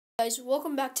Guys,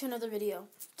 welcome back to another video.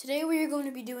 Today we are going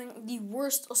to be doing the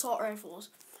worst assault rifles.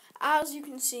 As you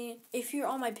can see, if you're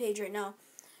on my page right now,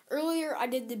 earlier I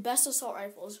did the best assault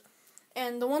rifles,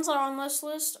 and the ones that are on this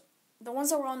list, the ones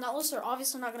that were on that list are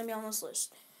obviously not going to be on this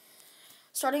list.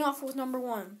 Starting off with number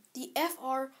 1, the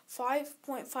FR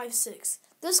 5.56.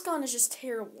 This gun is just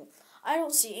terrible. I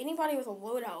don't see anybody with a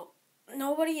loadout.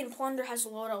 Nobody in Plunder has a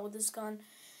loadout with this gun.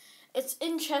 It's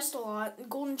in chest a lot,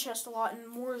 golden chest a lot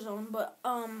in Warzone, but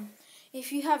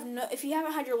if you haven't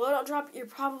had your loadout drop, you're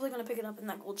probably gonna pick it up in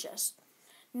that gold chest.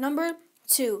 Number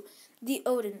 2, the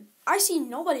Odin. I see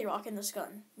nobody rocking this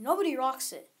gun. Nobody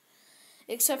rocks it,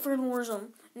 except for in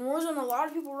Warzone. In Warzone, a lot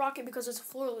of people rock it because it's a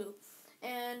floor loot,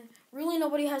 and really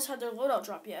nobody has had their loadout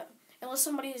drop yet. Unless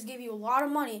somebody has gave you a lot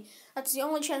of money, that's the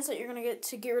only chance that you're gonna get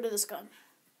to get rid of this gun.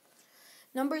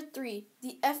 Number 3,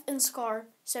 the F and Scar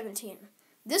 17.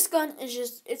 This gun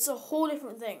is it's a whole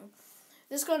different thing.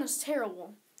 This gun is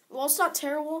terrible. Well, it's not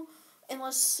terrible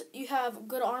unless you have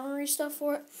good armory stuff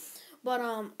for it, but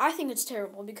I think it's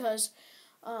terrible because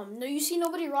no, you see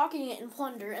nobody rocking it in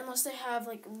Plunder unless they have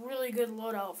like really good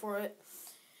loadout for it,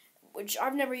 which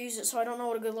I've never used it, so I don't know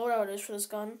what a good loadout is for this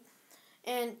gun.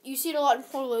 And you see it a lot in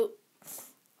floor loot,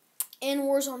 in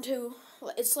Warzone too.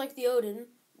 It's like the Odin,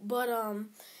 but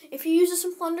if you use this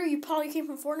in Plunder, you probably came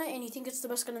from Fortnite and you think it's the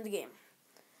best gun in the game.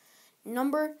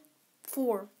 Number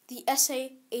 4, the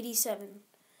SA-87.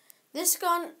 This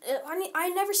gun, I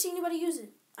never see anybody use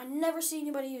it. I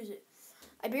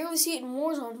barely see it in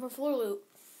Warzone for floor loot.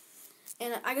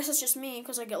 And I guess that's just me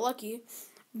because I get lucky.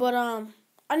 But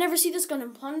I never see this gun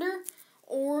in Plunder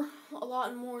or a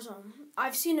lot in Warzone.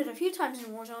 I've seen it a few times in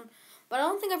Warzone, but I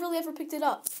don't think I've really ever picked it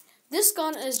up. This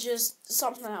gun is just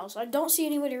something else. I don't see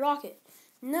anybody rock it.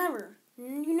 Never.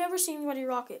 You never see anybody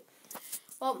rock it.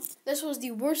 Well, this was the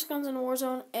worst guns in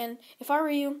Warzone, and if I were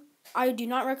you, I do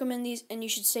not recommend these, and you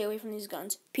should stay away from these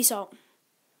guns. Peace out.